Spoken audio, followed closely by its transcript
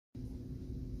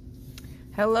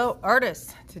Hello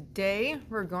artists! Today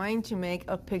we're going to make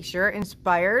a picture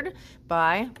inspired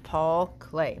by Paul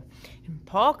Klee. And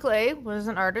Paul Klee was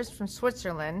an artist from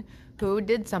Switzerland who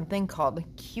did something called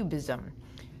cubism.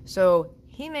 So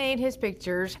he made his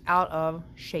pictures out of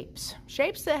shapes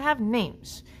that have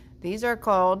names. These are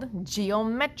called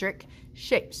geometric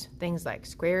shapes, things like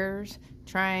squares,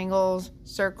 triangles,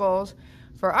 circles.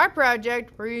 For our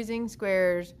project, we're using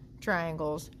squares,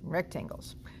 triangles, and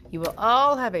rectangles. You will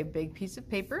all have a big piece of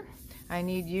paper. I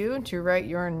need you to write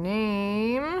your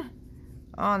name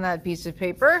on that piece of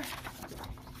paper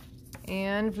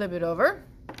and flip it over.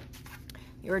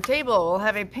 Your table will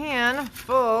have a pan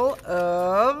full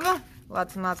of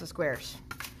lots and lots of squares.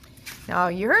 Now,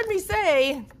 you heard me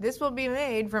say this will be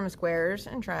made from squares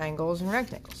and triangles and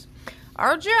rectangles.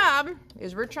 Our job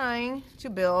is we're trying to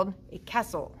build a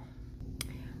castle.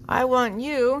 I want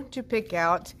you to pick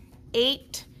out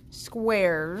 8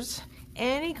 squares,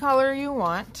 any color you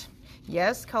want.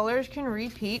 Yes, colors can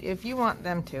repeat if you want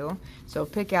them to. So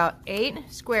pick out 8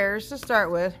 squares to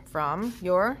start with from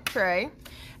your tray,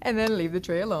 and then leave the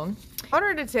tray alone. In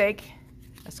order to take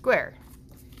a square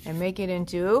and make it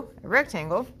into a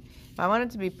rectangle, if I want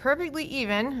it to be perfectly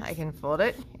even, I can fold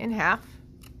it in half,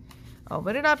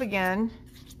 open it up again,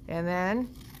 and then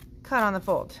cut on the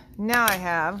fold. Now I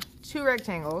have 2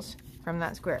 rectangles from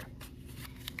that square.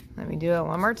 Let me do it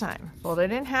one more time. Fold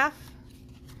it in half,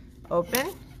 open,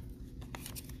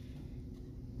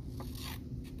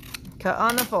 cut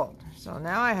on the fold. So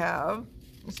now I have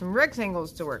some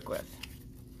rectangles to work with.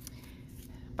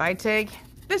 If I take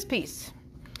this piece,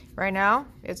 right now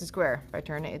it's a square. If I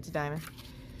turn it, it's a diamond.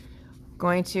 I'm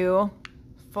going to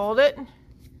fold it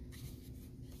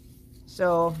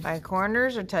so my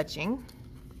corners are touching.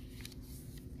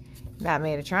 That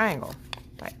made a triangle.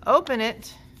 If I open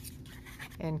it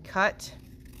and cut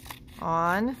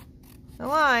on the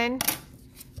line,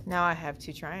 now I have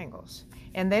 2 triangles.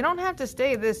 And they don't have to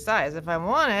stay this size. If I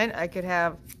wanted, I could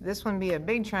have this one be a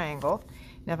big triangle.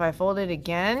 And if I fold it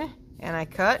again and I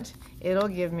cut, it'll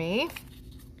give me,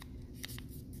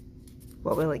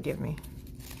 what will it give me?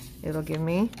 It'll give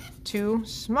me 2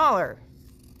 smaller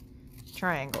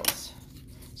triangles.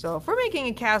 So if we're making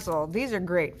a castle, these are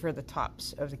great for the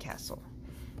tops of the castle.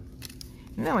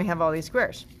 And then we have all these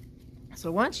squares. So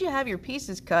once you have your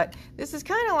pieces cut, this is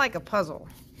kind of like a puzzle.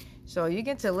 So you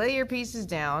get to lay your pieces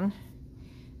down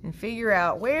and figure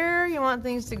out where you want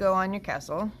things to go on your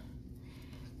castle.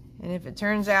 And if it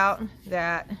turns out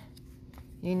that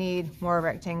you need more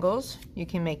rectangles, you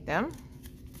can make them.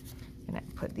 And I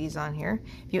put these on here.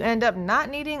 If you end up not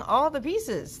needing all the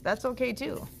pieces, that's okay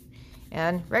too.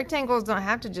 And rectangles don't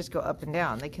have to just go up and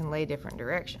down. They can lay different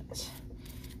directions.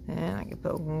 And I can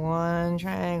put 1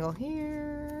 triangle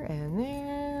here and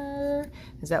there.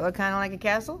 Does that look kind of like a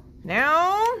castle?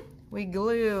 Now we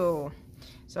glue.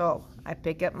 So I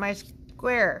pick up my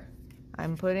square.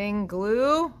 I'm putting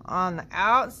glue on the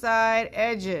outside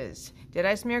edges. Did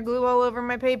I smear glue all over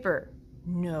my paper?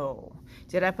 No.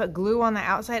 Did I put glue on the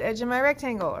outside edge of my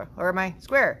rectangle or my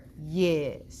square?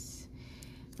 Yes.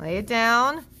 Lay it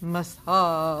down,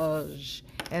 massage,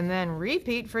 and then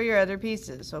repeat for your other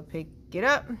pieces. So pick it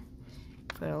up,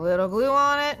 put a little glue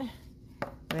on it,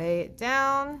 lay it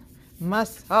down,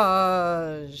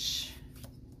 massage.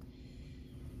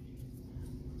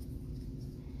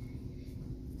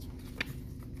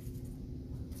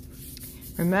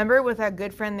 Remember, with our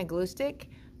good friend the glue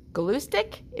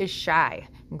stick is shy.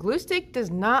 Glue stick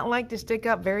does not like to stick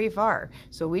up very far,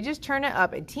 so we just turn it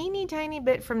up a teeny tiny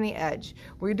bit from the edge.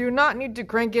 We do not need to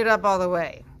crank it up all the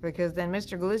way, because then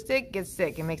Mr. Glue Stick gets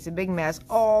sick and makes a big mess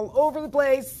all over the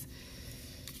place.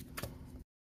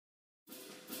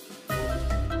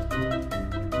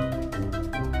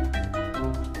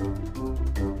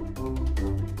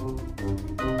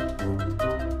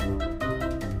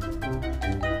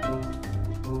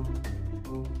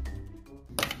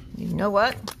 You know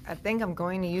what? I think I'm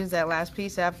going to use that last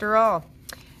piece after all.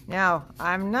 Now,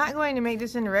 I'm not going to make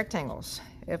this into rectangles.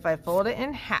 If I fold it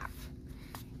in half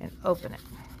and open it,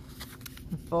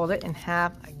 and fold it in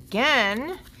half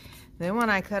again, then when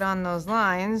I cut on those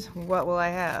lines, what will I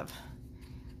have?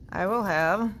 I will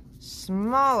have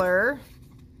smaller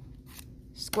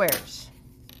squares.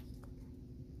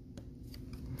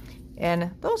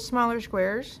 And those smaller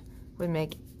squares would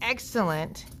make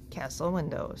excellent castle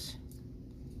windows.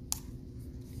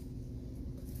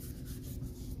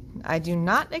 I do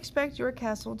not expect your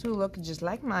castle to look just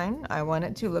like mine. I want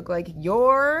it to look like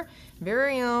your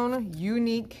very own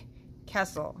unique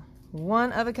castle.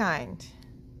 One of a kind.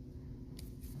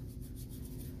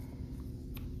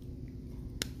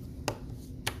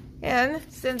 And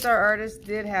since our artist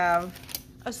did have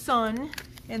a sun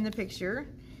in the picture.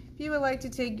 If you would like to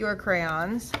take your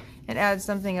crayons and add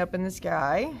something up in the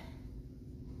sky,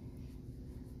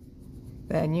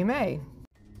 then you may.